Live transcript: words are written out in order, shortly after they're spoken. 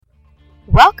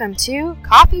Welcome to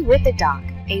Coffee with the Doc,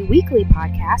 a weekly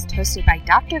podcast hosted by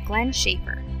Dr. Glenn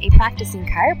Schaefer, a practicing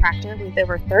chiropractor with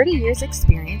over 30 years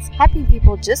experience helping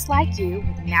people just like you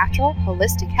with natural,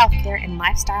 holistic healthcare and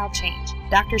lifestyle change.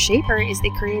 Dr. Schaefer is the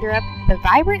creator of The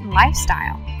Vibrant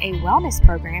Lifestyle, a wellness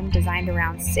program designed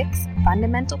around 6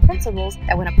 fundamental principles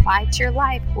that when applied to your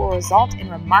life will result in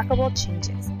remarkable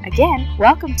changes. Again,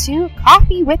 welcome to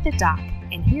Coffee with the Doc,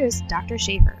 and here's Dr.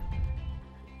 Schaefer.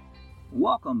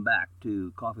 Welcome back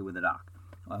to Coffee with the Doc.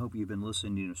 I hope you've been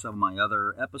listening to some of my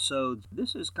other episodes.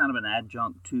 This is kind of an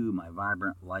adjunct to my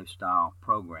Vibrant Lifestyle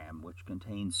program, which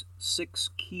contains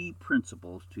 6 key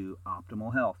principles to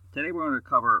optimal health. Today we're going to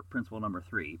cover principle number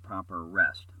 3, proper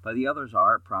rest. But the others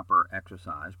are proper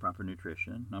exercise, proper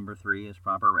nutrition. Number 3 is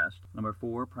proper rest. Number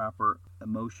 4, proper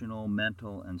emotional,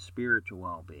 mental, and spiritual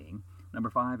well-being. Number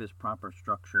 5 is proper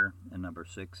structure, and number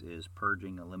 6 is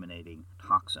purging, eliminating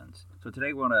toxins. So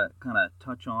today we're going to kind of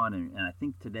touch on, and I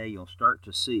think today you'll start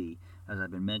to see, as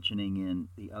I've been mentioning in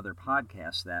the other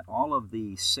podcasts, that all of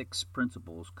these 6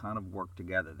 principles kind of work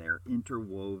together. They're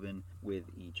interwoven with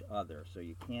each other. So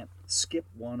you can't skip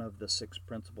one of the 6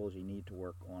 principles. You need to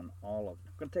work on all of them.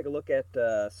 I'm going to take a look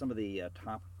at some of the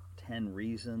top 10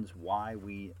 reasons why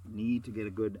we need to get a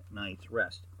good night's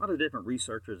rest. A lot of different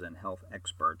researchers and health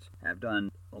experts have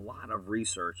done a lot of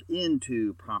research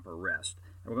into proper rest.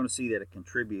 And we're going to see that it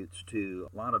contributes to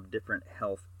a lot of different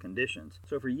health conditions.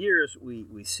 So for years,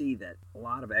 we see that a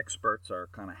lot of experts are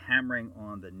kind of hammering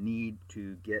on the need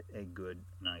to get a good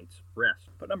night's rest.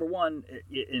 But number 1,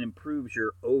 it improves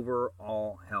your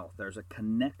overall health. There's a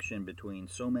connection between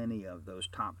so many of those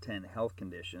top 10 health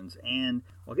conditions, and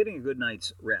while getting a good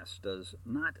night's rest does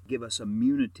not give us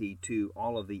immunity to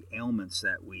all of the ailments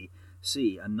that we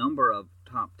see. A number of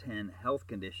top 10 health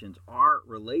conditions are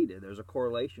related. There's a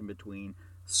correlation between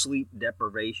sleep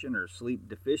deprivation or sleep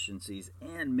deficiencies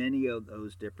and many of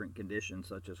those different conditions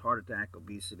such as heart attack,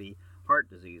 obesity, heart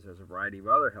disease. There's a variety of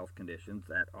other health conditions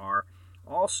that are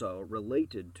also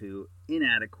related to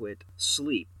inadequate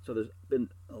sleep. So there's been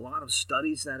a lot of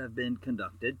studies that have been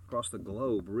conducted across the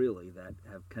globe really that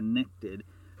have connected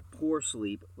poor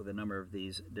sleep with a number of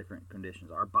these different conditions.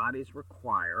 Our bodies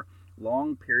require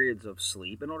long periods of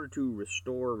sleep in order to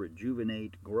restore,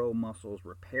 rejuvenate, grow muscles,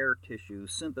 repair tissue,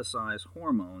 synthesize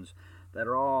hormones that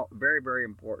are all very, very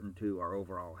important to our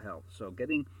overall health. So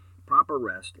getting proper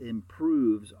rest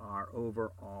improves our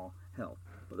overall health.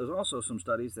 But there's also some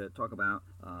studies that talk about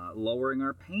lowering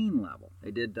our pain level.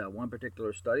 They did one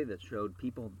particular study that showed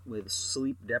people with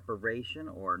sleep deprivation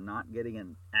or not getting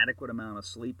an adequate amount of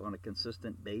sleep on a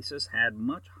consistent basis had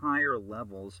much higher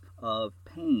levels of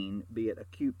pain, be it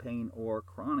acute pain or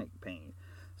chronic pain.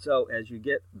 So as you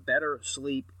get better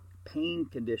sleep, pain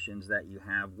conditions that you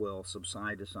have will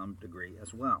subside to some degree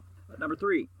as well. Number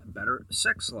 3, a better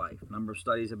sex life. A number of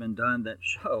studies have been done that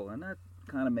show, and that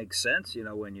kind of makes sense,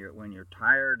 when you're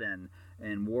tired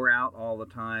and wore out all the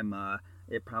time,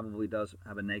 it probably does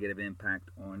have a negative impact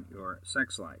on your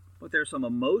sex life. But there's some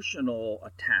emotional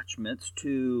attachments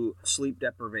to sleep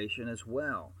deprivation as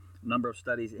well. A number of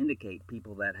studies indicate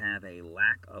people that have a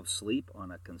lack of sleep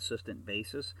on a consistent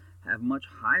basis have much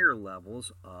higher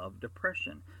levels of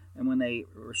depression. And when they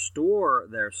restore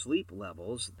their sleep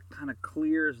levels, it kind of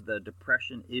clears the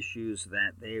depression issues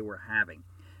that they were having.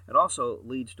 It also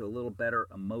leads to a little better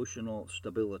emotional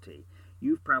stability.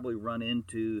 You've probably run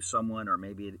into someone, or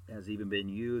maybe it has even been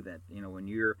you, that when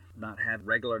you're not having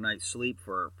regular night's sleep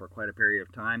for quite a period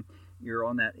of time, you're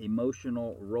on that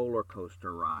emotional roller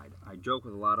coaster ride. I joke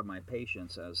with a lot of my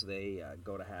patients as they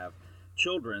go to have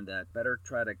children that better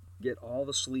try to get all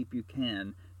the sleep you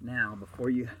can now before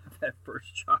you have that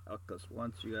first child, because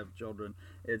once you have children,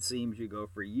 it seems you go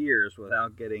for years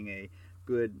without getting a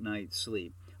good night's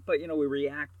sleep. But, we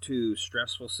react to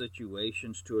stressful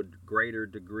situations to a greater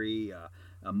degree,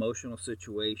 emotional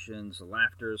situations,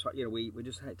 laughters. We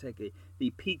just take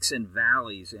the peaks and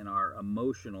valleys in our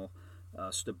emotional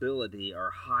stability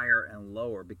are higher and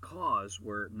lower because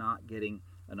we're not getting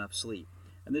enough sleep.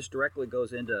 And this directly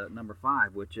goes into number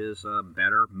 5, which is a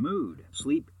better mood.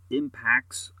 Sleep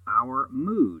impacts our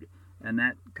mood. And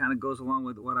that kind of goes along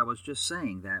with what I was just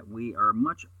saying, that we are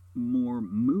much more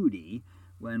moody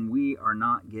when we are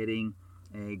not getting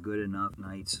a good enough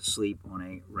night's sleep on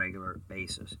a regular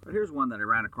basis. But here's one that I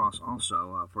ran across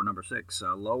also for number 6,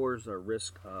 lowers the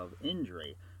risk of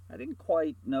injury. I didn't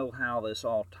quite know how this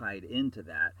all tied into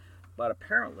that, but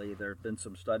apparently there have been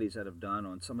some studies that have done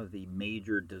on some of the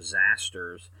major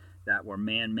disasters that were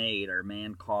man-made or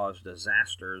man-caused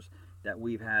disasters that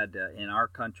we've had in our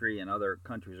country and other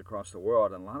countries across the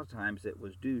world. And a lot of times it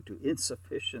was due to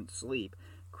insufficient sleep,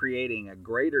 creating a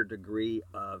greater degree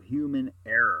of human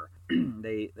error.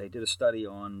 they did a study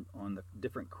on the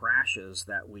different crashes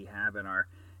that we have in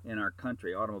our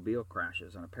country, automobile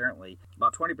crashes, and apparently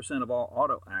about 20% of all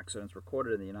auto accidents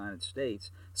recorded in the United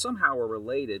States somehow were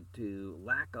related to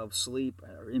lack of sleep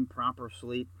or improper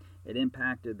sleep. It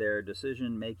impacted their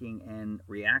decision making and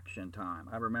reaction time.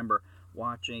 I remember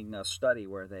watching a study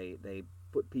where they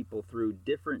put people through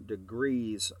different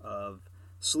degrees of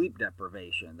sleep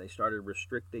deprivation. They started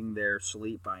restricting their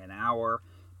sleep by an hour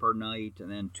per night,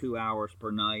 and then 2 hours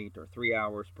per night, or 3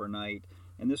 hours per night.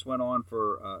 And this went on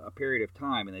for a period of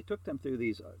time. And they took them through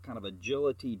these kind of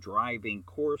agility driving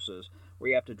courses where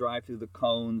you have to drive through the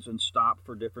cones and stop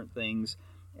for different things.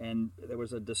 And there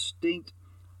was a distinct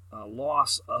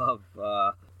loss of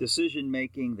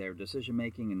decision-making. Their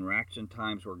decision-making and reaction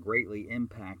times were greatly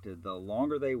impacted the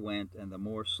longer they went and the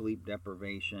more sleep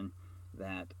deprivation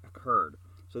that occurred.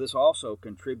 So this also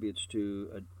contributes to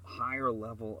a higher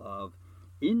level of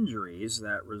injuries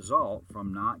that result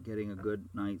from not getting a good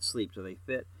night's sleep. So they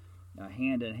fit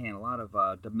hand in hand. A lot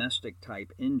of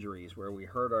domestic-type injuries where we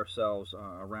hurt ourselves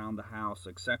around the house,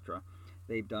 etc.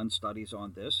 They've done studies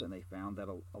on this, and they found that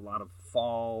a lot of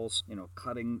falls,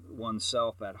 cutting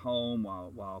oneself at home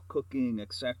while cooking,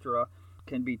 etc.,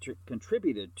 can be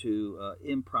contributed to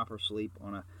improper sleep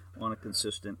on a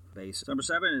consistent basis. Number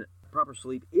 7, proper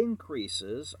sleep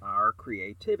increases our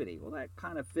creativity. Well, that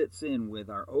kind of fits in with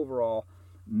our overall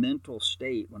mental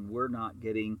state when we're not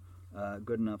getting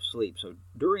good enough sleep. So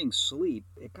during sleep,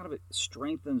 it kind of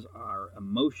strengthens our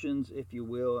emotions, if you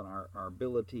will, and our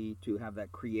ability to have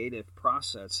that creative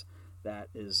process that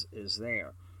is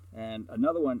there. And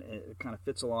another one, it kind of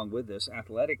fits along with this,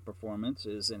 athletic performance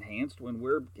is enhanced when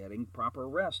we're getting proper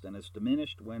rest, and it's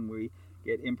diminished when we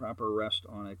get improper rest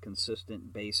on a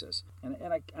consistent basis. And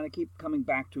I keep coming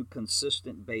back to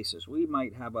consistent basis. We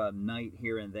might have a night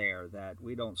here and there that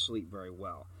we don't sleep very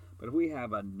well. But if we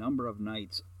have a number of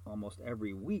nights almost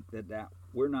every week that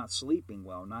we're not sleeping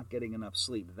well, not getting enough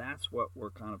sleep, that's what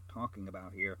we're kind of talking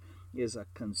about here, is a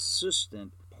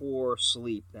consistent poor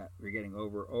sleep that you're getting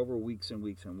over weeks and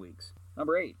weeks and weeks.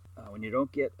 Number 8, when you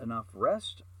don't get enough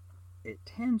rest, it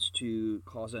tends to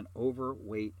cause an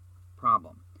overweight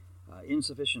problem.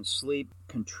 Insufficient sleep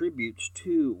contributes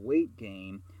to weight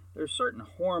gain. There are certain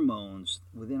hormones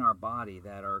within our body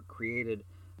that are created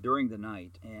during the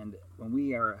night, and when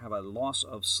we have a loss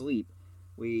of sleep,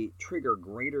 we trigger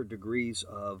greater degrees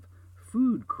of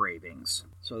food cravings.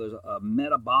 So there's a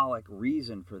metabolic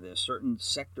reason for this. Certain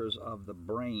sectors of the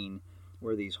brain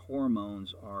where these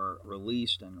hormones are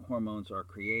released and hormones are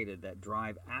created that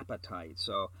drive appetite.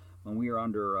 So when we are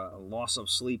under a loss of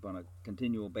sleep on a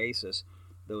continual basis,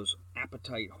 those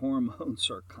appetite hormones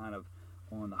are kind of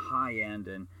on the high end,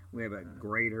 and we have a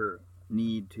greater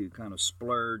need to kind of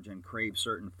splurge and crave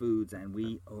certain foods, and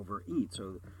we overeat.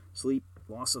 So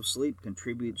loss of sleep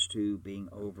contributes to being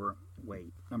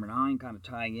overweight. Number 9, kind of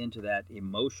tying into that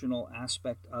emotional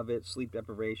aspect of it, sleep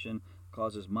deprivation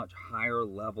causes much higher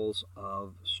levels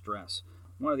of stress.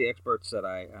 One of the experts that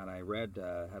I read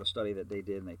had a study that they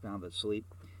did, and they found that sleep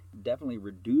definitely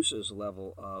reduces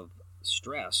level of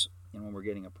stress when we're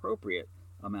getting appropriate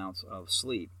amounts of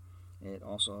sleep. It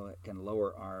also can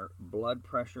lower our blood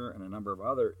pressure and a number of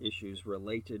other issues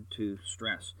related to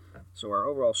stress. So our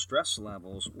overall stress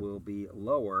levels will be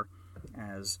lower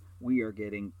as we are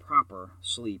getting proper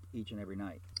sleep each and every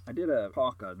night. I did a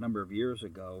talk a number of years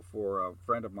ago for a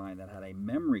friend of mine that had a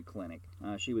memory clinic.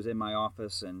 She was in my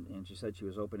office, and she said she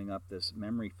was opening up this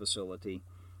memory facility.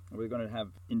 We're going to have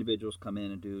individuals come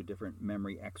in and do different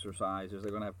memory exercises.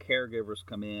 They're going to have caregivers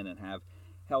come in and have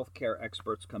healthcare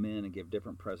experts come in and give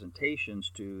different presentations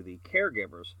to the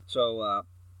caregivers. So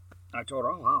I told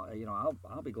her,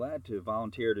 I'll be glad to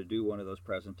volunteer to do one of those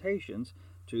presentations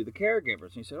to the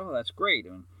caregivers. And he said, oh, that's great.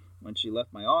 And when she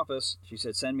left my office, she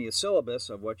said, send me a syllabus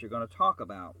of what you're going to talk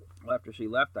about. Well, after she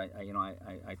left, I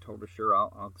told her, sure,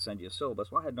 I'll send you a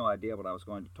syllabus. Well, I had no idea what I was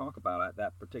going to talk about at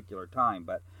that particular time,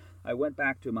 but I went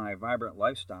back to my Vibrant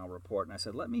Lifestyle report and I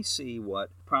said, let me see what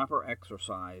proper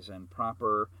exercise and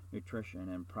proper nutrition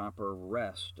and proper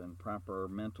rest and proper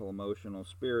mental, emotional,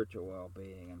 spiritual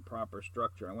well-being and proper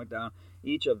structure. I went down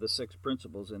each of the 6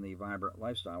 principles in the Vibrant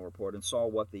Lifestyle report and saw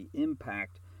what the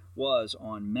impact was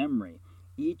on memory.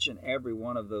 Each and every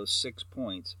one of those 6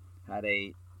 points had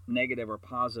a negative or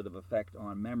positive effect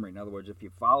on memory. In other words, if you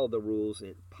followed the rules,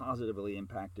 it positively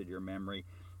impacted your memory.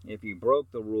 If you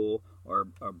broke the rule or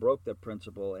broke the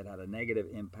principle, it had a negative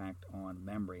impact on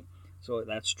memory. So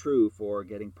that's true for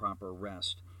getting proper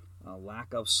rest.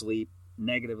 Lack of sleep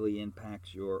negatively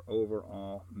impacts your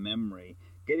overall memory.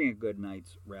 Getting a good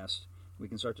night's rest, we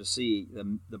can start to see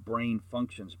the brain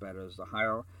functions better. There's a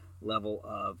higher level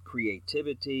of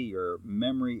creativity, your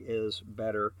memory is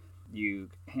better, you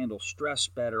handle stress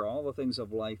better, all the things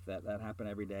of life that happen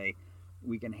every day,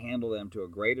 we can handle them to a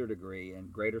greater degree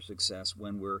and greater success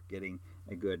when we're getting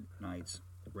a good night's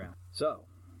rest. So,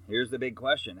 here's the big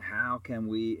question. How can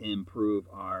we improve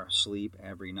our sleep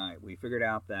every night? We figured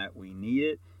out that we need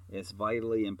it. It's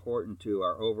vitally important to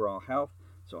our overall health.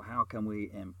 So how can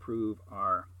we improve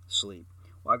our sleep?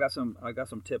 Well, I got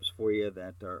some tips for you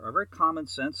that are very common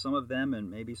sense. Some of them,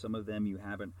 and maybe some of them you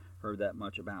haven't heard that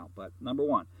much about. But number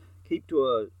one, keep to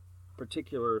a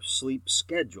particular sleep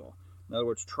schedule. In other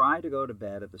words, try to go to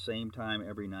bed at the same time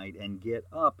every night and get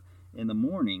up in the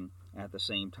morning at the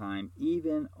same time,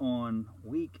 even on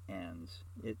weekends.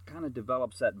 It kind of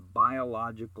develops that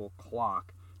biological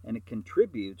clock, and it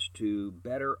contributes to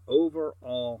better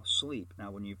overall sleep.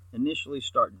 Now, when you initially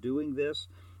start doing this,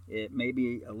 it may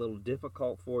be a little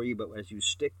difficult for you, but as you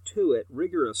stick to it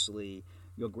rigorously,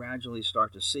 you'll gradually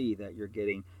start to see that you're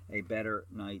getting a better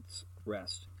night's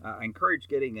rest. I encourage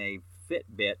getting a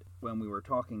Fitbit when we were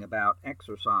talking about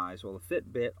exercise. Well, the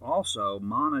Fitbit also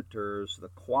monitors the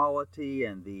quality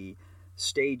and the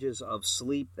stages of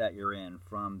sleep that you're in,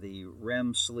 from the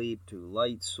REM sleep to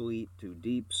light sleep to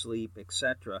deep sleep,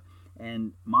 etc.,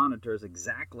 and monitors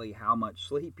exactly how much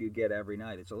sleep you get every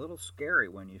night. It's a little scary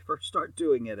when you first start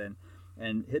doing it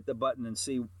and hit the button and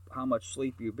see how much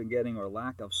sleep you've been getting or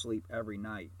lack of sleep every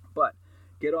night. But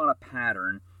get on a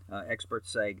pattern.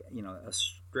 Experts say, a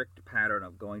strict pattern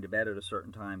of going to bed at a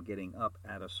certain time, getting up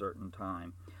at a certain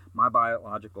time. My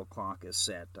biological clock is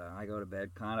set. I go to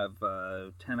bed kind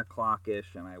of 10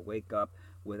 o'clock-ish, and I wake up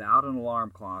without an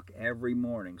alarm clock every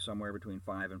morning, somewhere between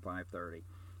 5 and 5:30.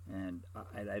 And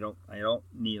I don't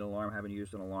need an alarm. I haven't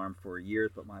used an alarm for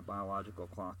years, but my biological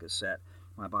clock is set.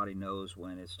 My body knows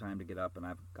when it's time to get up, and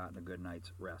I've gotten a good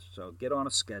night's rest. So get on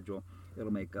a schedule. It'll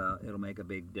make a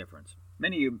big difference.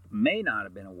 Many of you may not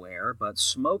have been aware, but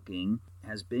smoking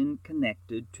has been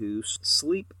connected to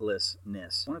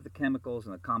sleeplessness. One of the chemicals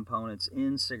and the components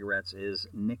in cigarettes is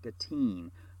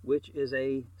nicotine, which is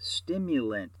a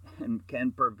stimulant and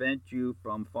can prevent you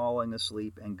from falling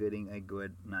asleep and getting a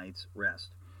good night's rest.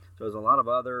 So there's a lot of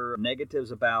other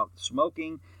negatives about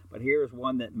smoking, but here's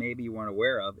one that maybe you weren't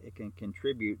aware of. It can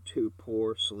contribute to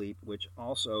poor sleep, which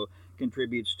also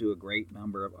contributes to a great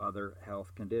number of other health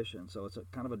conditions. So it's a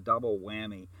kind of a double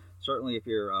whammy. Certainly if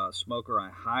you're a smoker, I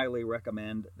highly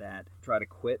recommend that try to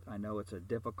quit. I know it's a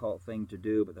difficult thing to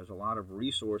do, but there's a lot of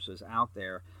resources out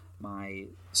there. My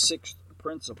sixth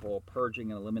principle,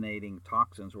 purging and eliminating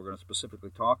toxins, we're going to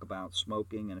specifically talk about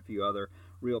smoking and a few other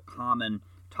real common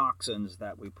toxins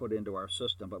that we put into our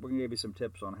system, but we're going to give you some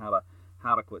tips on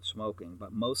how to quit smoking.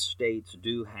 But most states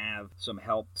do have some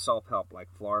help, self-help, like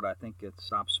Florida. I think it's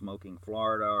Stop Smoking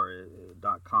Florida or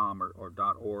 .com or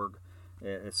 .org.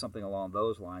 It's something along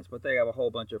those lines. But they have a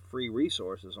whole bunch of free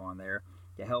resources on there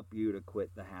to help you to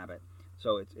quit the habit.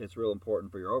 So it's real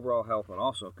important for your overall health, but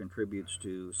also contributes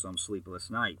to some sleepless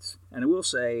nights. And I will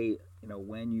say,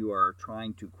 when you are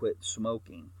trying to quit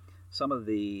smoking, some of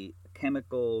the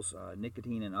chemicals,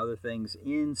 nicotine and other things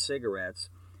in cigarettes,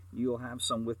 you'll have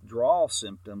some withdrawal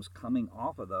symptoms coming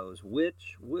off of those,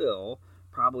 which will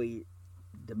probably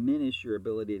diminish your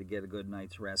ability to get a good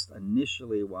night's rest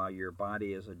initially while your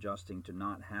body is adjusting to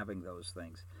not having those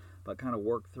things. But kind of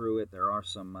work through it. There are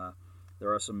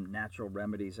some natural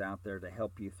remedies out there to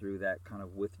help you through that kind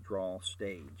of withdrawal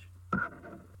stage.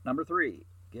 Number 3,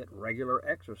 get regular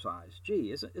exercise.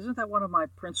 Gee, isn't that one of my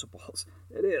principles?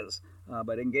 It is.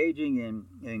 But engaging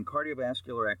in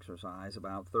cardiovascular exercise,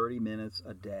 about 30 minutes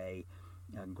a day,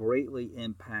 greatly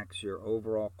impacts your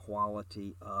overall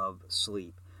quality of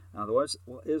sleep. Now, there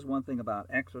is one thing about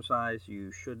exercise.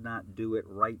 You should not do it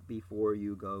right before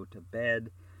you go to bed.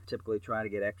 Typically try to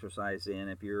get exercise in.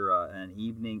 If you're an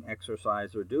evening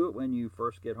exerciser, do it when you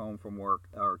first get home from work,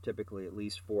 or typically at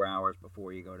least 4 hours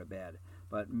before you go to bed.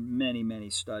 But many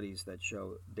studies that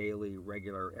show daily,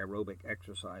 regular aerobic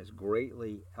exercise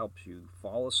greatly helps you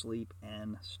fall asleep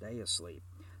and stay asleep.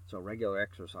 So regular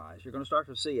exercise. You're going to start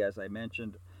to see, as I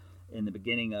mentioned in the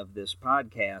beginning of this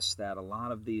podcast, that a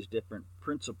lot of these different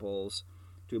principles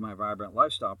to my Vibrant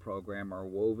Lifestyle program are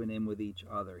woven in with each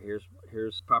other.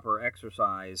 Here's proper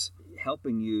exercise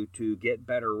helping you to get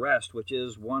better rest, which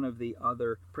is one of the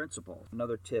other principles.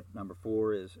 Another tip, number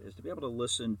 4, is to be able to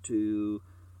listen to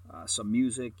some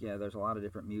music. Yeah, there's a lot of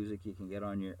different music you can get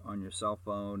on your cell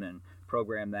phone and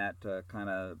program that to kind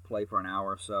of play for an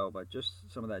hour or so, but just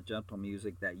some of that gentle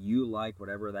music that you like,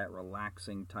 whatever that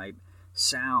relaxing type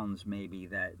sounds maybe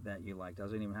that you like.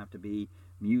 Doesn't even have to be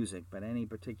music, but any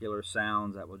particular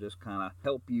sounds that will just kind of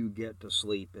help you get to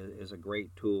sleep is a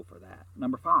great tool for that.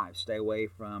 Number 5, stay away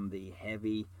from the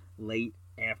heavy, late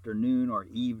afternoon or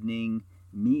evening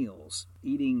meals.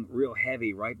 Eating real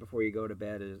heavy right before you go to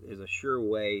bed is a sure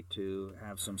way to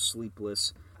have some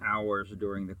sleepless hours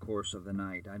during the course of the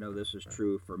night. I know this is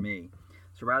true for me.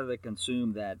 So rather than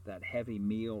consume that heavy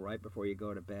meal right before you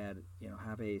go to bed,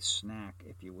 have a snack,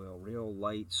 if you will, real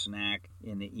light snack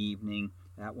in the evening.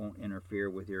 That won't interfere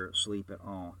with your sleep at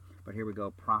all. But here we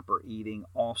go, proper eating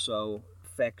also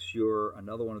affects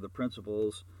another one of the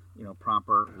principles,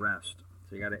 proper rest.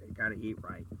 So you gotta eat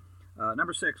right.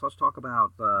 Number 6, let's talk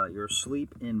about your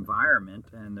sleep environment,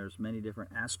 and there's many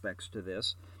different aspects to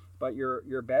this, but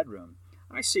your bedroom.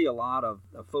 I see a lot of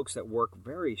folks that work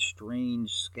very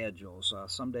strange schedules.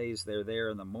 Some days they're there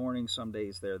in the morning, some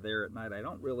days they're there at night. I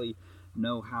don't really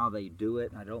know how they do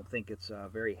it, and I don't think it's a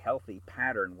very healthy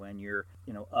pattern when you're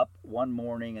up one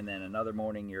morning and then another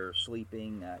morning you're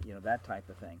sleeping, that type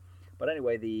of thing. But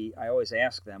anyway, I always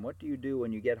ask them, what do you do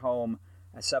when you get home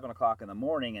at 7 o'clock in the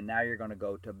morning and now you're going to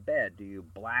go to bed? Do you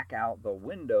black out the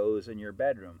windows in your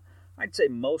bedroom? I'd say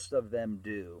most of them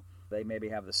do. They maybe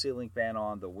have the ceiling fan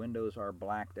on, the windows are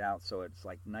blacked out, so it's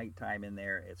like nighttime in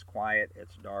there, it's quiet,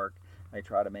 it's dark. They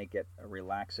try to make it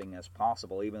relaxing as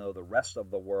possible, even though the rest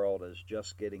of the world is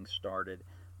just getting started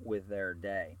with their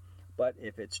day. But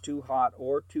if it's too hot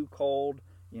or too cold,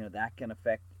 that can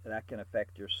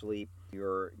affect your sleep.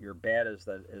 Your bed is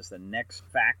the next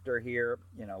factor here.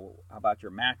 How about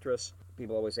your mattress?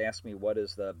 People always ask me, what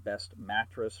is the best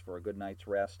mattress for a good night's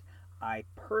rest? I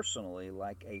personally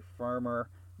like a firmer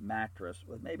mattress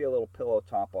with maybe a little pillow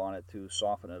top on it to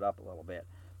soften it up a little bit.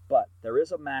 But there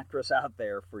is a mattress out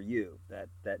there for you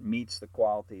that meets the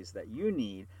qualities that you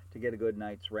need to get a good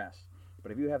night's rest.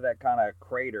 But if you have that kind of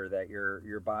crater that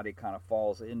your body kind of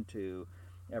falls into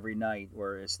every night,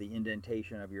 where it's the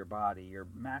indentation of your body, your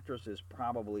mattress is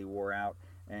probably wore out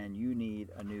and you need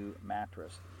a new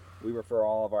mattress. We refer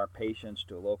all of our patients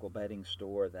to a local bedding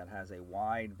store that has a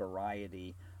wide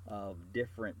variety of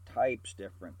different types,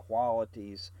 different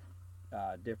qualities,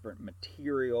 different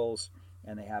materials,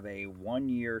 and they have a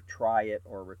 1-year try it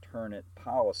or return it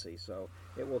policy. So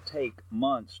it will take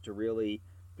months to really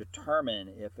determine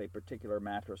if a particular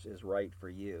mattress is right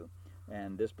for you.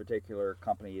 And this particular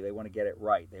company, they want to get it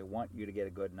right. They want you to get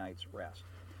a good night's rest.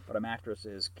 But a mattress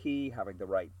is key. Having the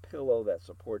right pillow that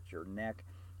supports your neck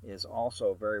is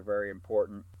also very, very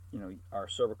important. Our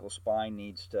cervical spine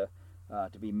needs to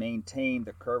be maintained,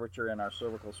 the curvature in our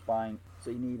cervical spine. So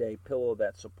you need a pillow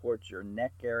that supports your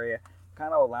neck area,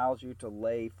 kind of allows you to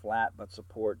lay flat but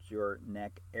supports your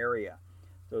neck area.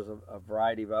 There's a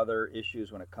variety of other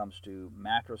issues when it comes to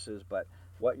mattresses, but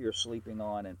what you're sleeping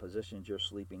on and positions you're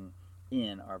sleeping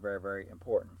in are very, very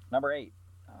important. Number 8,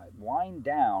 wind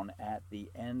down at the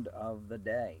end of the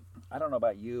day. I don't know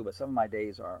about you, but some of my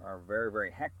days are very,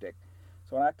 very hectic.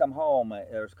 So when I come home,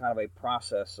 there's kind of a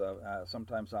process of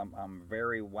sometimes I'm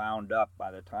very wound up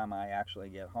by the time I actually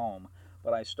get home,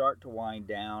 but I start to wind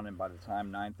down, and by the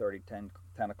time 9:30,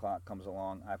 10 o'clock comes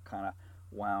along, I've kind of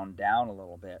wound down a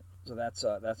little bit. So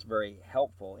that's very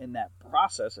helpful. In that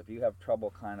process, if you have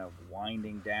trouble kind of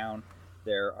winding down,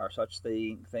 there are such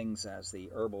things as the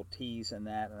herbal teas in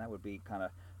that, and that would be kind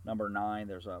of number 9.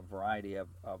 There's a variety of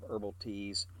herbal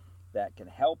teas that can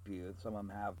help you. Some of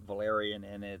them have valerian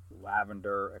in it,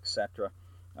 lavender, etc.,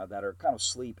 that are kind of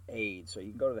sleep aids. So you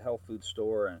can go to the health food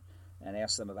store and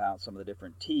ask them about some of the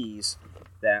different teas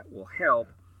that will help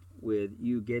with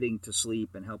you getting to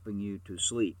sleep and helping you to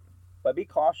sleep. But be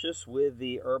cautious with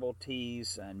the herbal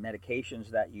teas and medications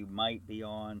that you might be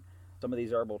on. Some of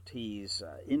these herbal teas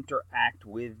interact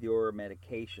with your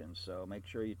medications, so make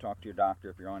sure you talk to your doctor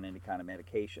if you're on any kind of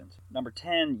medications. Number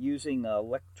 10, using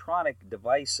electronic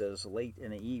devices late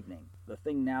in the evening. The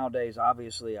thing nowadays,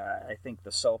 obviously, I think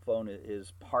the cell phone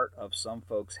is part of some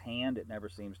folks' hand. It never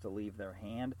seems to leave their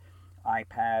hand.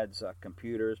 iPads,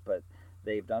 computers, but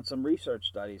they've done some research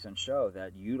studies and show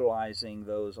that utilizing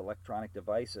those electronic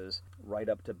devices right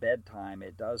up to bedtime,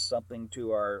 it does something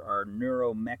to our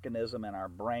neuromechanism and our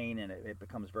brain, and it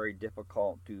becomes very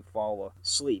difficult to fall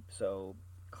asleep. So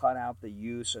cut out the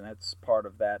use, and that's part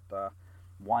of that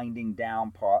winding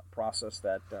down process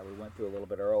that we went through a little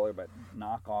bit earlier, but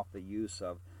knock off the use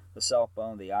of the cell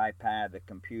phone, the iPad, the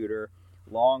computer,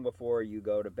 long before you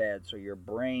go to bed, so your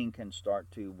brain can start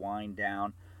to wind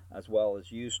down as well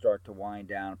as you start to wind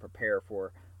down and prepare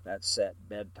for that set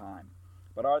bedtime.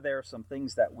 But are there some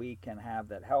things that we can have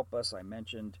that help us? I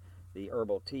mentioned the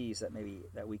herbal teas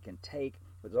that we can take,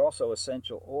 but there's also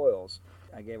essential oils.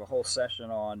 I gave a whole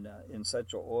session on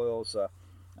essential oils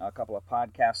a couple of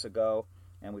podcasts ago,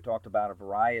 And we talked about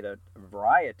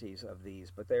varieties of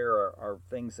these, but there are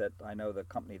things that I know the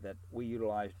company that we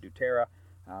utilize, doTERRA,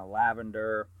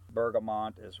 lavender,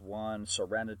 bergamot is one,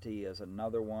 serenity is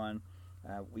another one.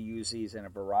 We use these in a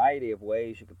variety of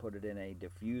ways. You can put it in a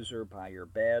diffuser by your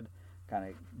bed, kind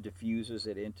of diffuses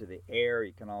it into the air.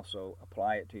 You can also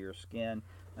apply it to your skin.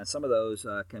 And some of those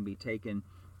can be taken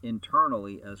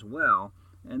internally as well.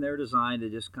 And they're designed to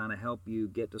just kind of help you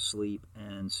get to sleep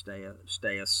and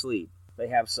stay asleep. They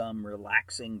have some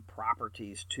relaxing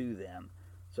properties to them.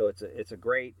 So it's a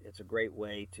great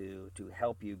way to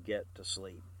help you get to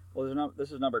sleep. Well,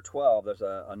 this is number 12. There's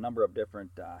a number of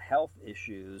different health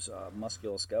issues,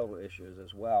 musculoskeletal issues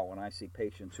as well. When I see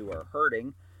patients who are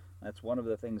hurting, that's one of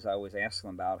the things I always ask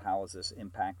them about. How is this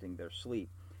impacting their sleep?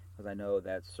 Because I know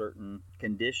that certain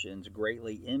conditions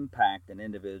greatly impact an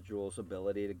individual's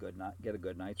ability to get a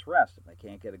good night's rest. If they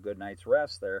can't get a good night's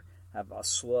rest, they have a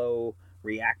slow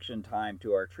reaction time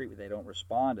to our treatment. They don't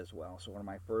respond as well. So one of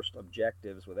my first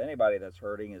objectives with anybody that's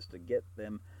hurting is to get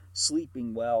them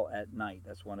sleeping well at night.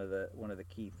 That's one of the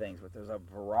key things. But there's a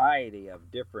variety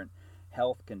of different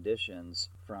health conditions,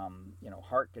 from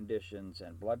heart conditions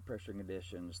and blood pressure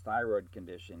conditions, thyroid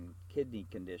condition, kidney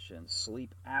conditions,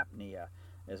 sleep apnea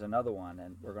is another one,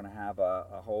 and we're going to have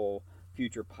a whole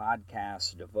future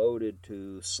podcast devoted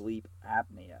to sleep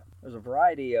apnea. There's a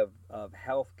variety of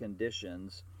health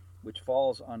conditions which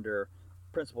falls under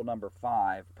principle number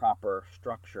 5, proper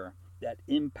structure, that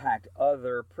impact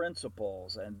other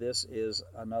principles, and this is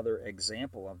another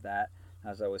example of that.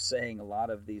 As I was saying, a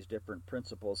lot of these different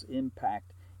principles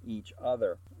impact each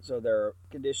other. So there are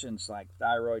conditions like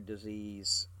thyroid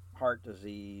disease, heart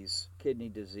disease, kidney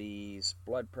disease,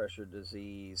 blood pressure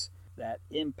disease that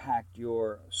impact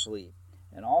your sleep.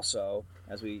 And also,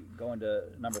 as we go into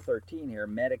number 13 here,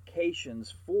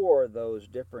 medications for those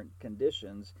different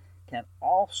conditions can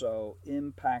also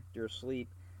impact your sleep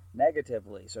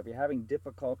negatively. So if you're having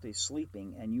difficulty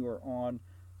sleeping and you are on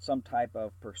some type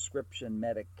of prescription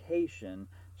medication,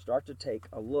 start to take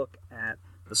a look at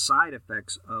the side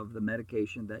effects of the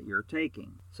medication that you're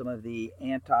taking. Some of the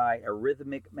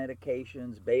anti-arrhythmic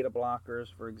medications, beta blockers,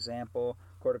 for example,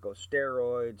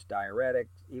 corticosteroids,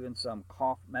 diuretics, even some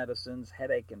cough medicines,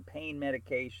 headache and pain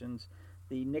medications,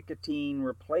 the nicotine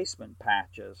replacement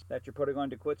patches that you're putting on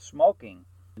to quit smoking.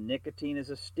 Nicotine is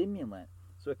a stimulant,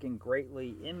 so it can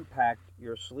greatly impact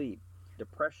your sleep.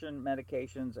 Depression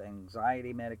medications,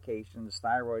 anxiety medications,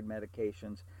 thyroid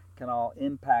medications can all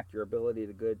impact your ability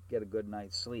to get a good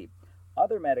night's sleep.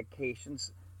 Other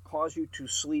medications cause you to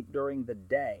sleep during the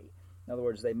day. In other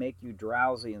words, they make you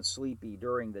drowsy and sleepy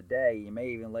during the day. You may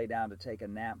even lay down to take a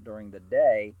nap during the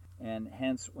day, and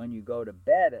hence when you go to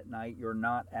bed at night, you're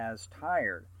not as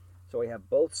tired. So we have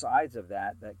both sides of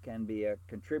that can be a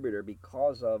contributor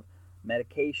because of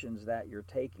medications that you're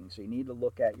taking. So you need to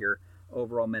look at your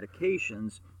overall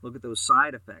medications, look at those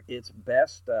side effects. It's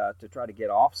best to try to get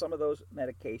off some of those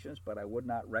medications, but I would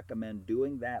not recommend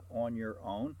doing that on your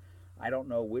own. I don't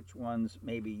know which ones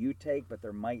maybe you take, but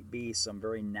there might be some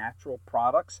very natural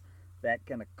products that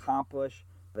can accomplish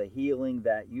the healing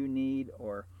that you need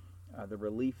or the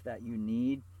relief that you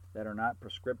need that are not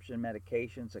prescription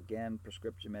medications. Again,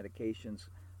 prescription medications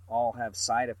all have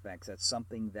side effects. That's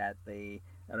something that they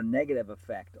have a negative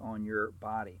effect on your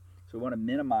body. So we want to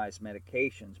minimize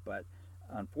medications, but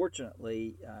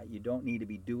unfortunately, you don't need to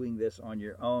be doing this on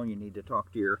your own. You need to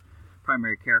talk to your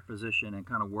primary care physician and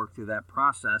kind of work through that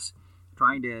process,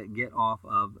 trying to get off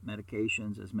of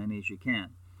medications as many as you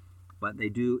can. But they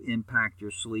do impact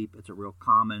your sleep. It's a real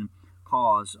common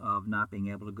cause of not being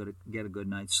able to get a good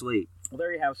night's sleep. Well,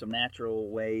 there you have some natural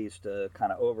ways to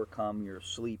kind of overcome your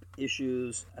sleep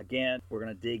issues. Again, we're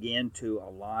going to dig into a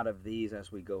lot of these as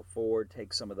we go forward,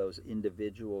 take some of those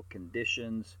individual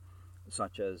conditions,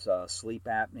 such as sleep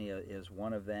apnea is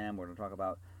one of them. We're going to talk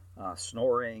about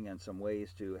snoring and some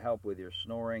ways to help with your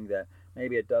snoring that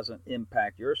maybe it doesn't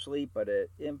impact your sleep, but it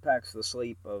impacts the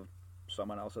sleep of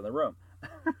someone else in the room.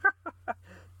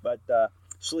 But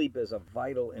sleep is of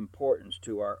vital importance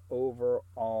to our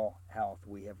overall health.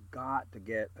 We have got to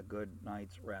get a good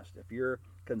night's rest. If you're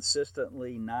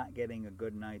consistently not getting a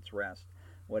good night's rest,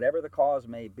 whatever the cause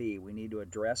may be, we need to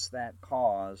address that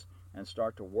cause and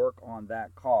start to work on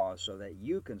that cause so that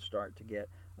you can start to get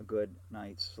a good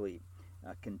night's sleep.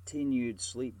 Continued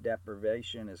sleep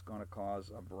deprivation is going to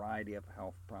cause a variety of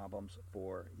health problems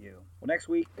for you. Well, next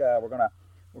week we're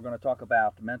going to talk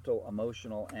about mental,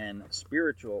 emotional, and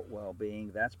spiritual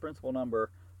well-being. That's principle number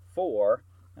 4.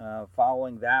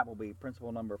 Following that will be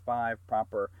principle number 5,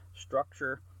 proper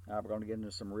structure. We're going to get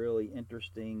into some really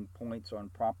interesting points on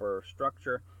proper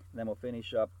structure. And then we'll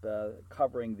finish up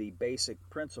covering the basic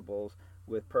principles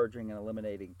with purging and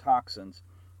eliminating toxins.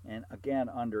 And again,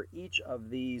 under each of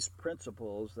these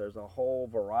principles, there's a whole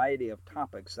variety of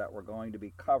topics that we're going to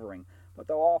be covering, but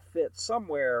they'll all fit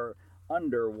somewhere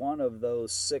under one of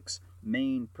those 6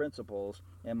 main principles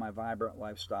in my Vibrant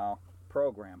Lifestyle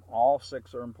program. All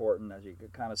 6 are important. As you can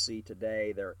kind of see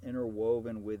today, they're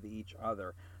interwoven with each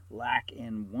other. Lack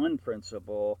in one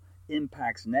principle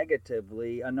impacts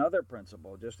negatively another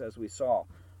principle, just as we saw.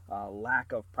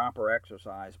 Lack of proper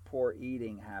exercise, poor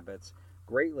eating habits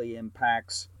greatly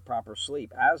impacts proper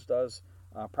sleep, as does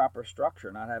proper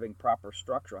structure. Not having proper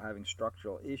structure, having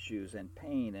structural issues and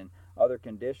pain and other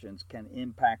conditions can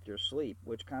impact your sleep,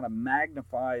 which kind of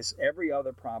magnifies every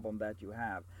other problem that you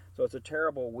have. So it's a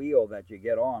terrible wheel that you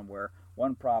get on, where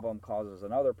one problem causes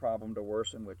another problem to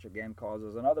worsen, which again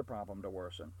causes another problem to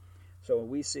worsen. So when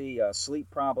we see sleep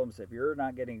problems, if you're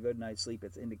not getting a good night's sleep,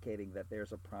 it's indicating that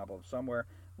there's a problem somewhere.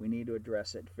 We need to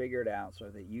address it, figure it out, so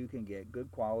that you can get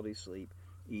good quality sleep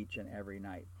each and every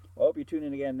night. I hope you tune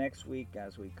in again next week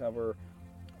as we cover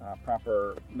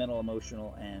proper mental,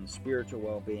 emotional, and spiritual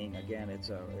well-being. Again, it's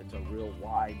a real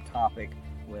wide topic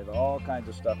with all kinds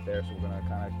of stuff there, so we're going to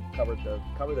kind of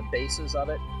cover the bases of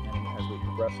it, and as we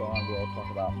progress on, we'll talk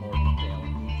about more detail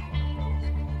in each one of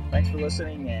those. Thanks for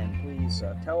listening, and please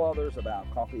tell others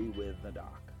about Coffee with the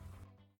Doc.